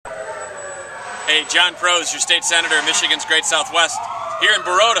Hey, John Prose, your state senator of Michigan's Great Southwest, here in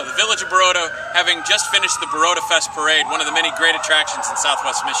Baroda, the village of Baroda, having just finished the Barodafest parade, one of the many great attractions in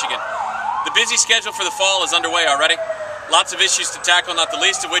Southwest Michigan. The busy schedule for the fall is underway already. Lots of issues to tackle, not the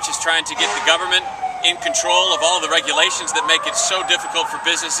least of which is trying to get the government in control of all the regulations that make it so difficult for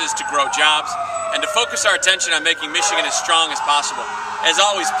businesses to grow jobs, and to focus our attention on making Michigan as strong as possible. As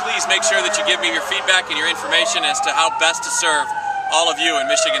always, please make sure that you give me your feedback and your information as to how best to serve all of you in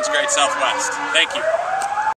Michigan's Great Southwest. Thank you.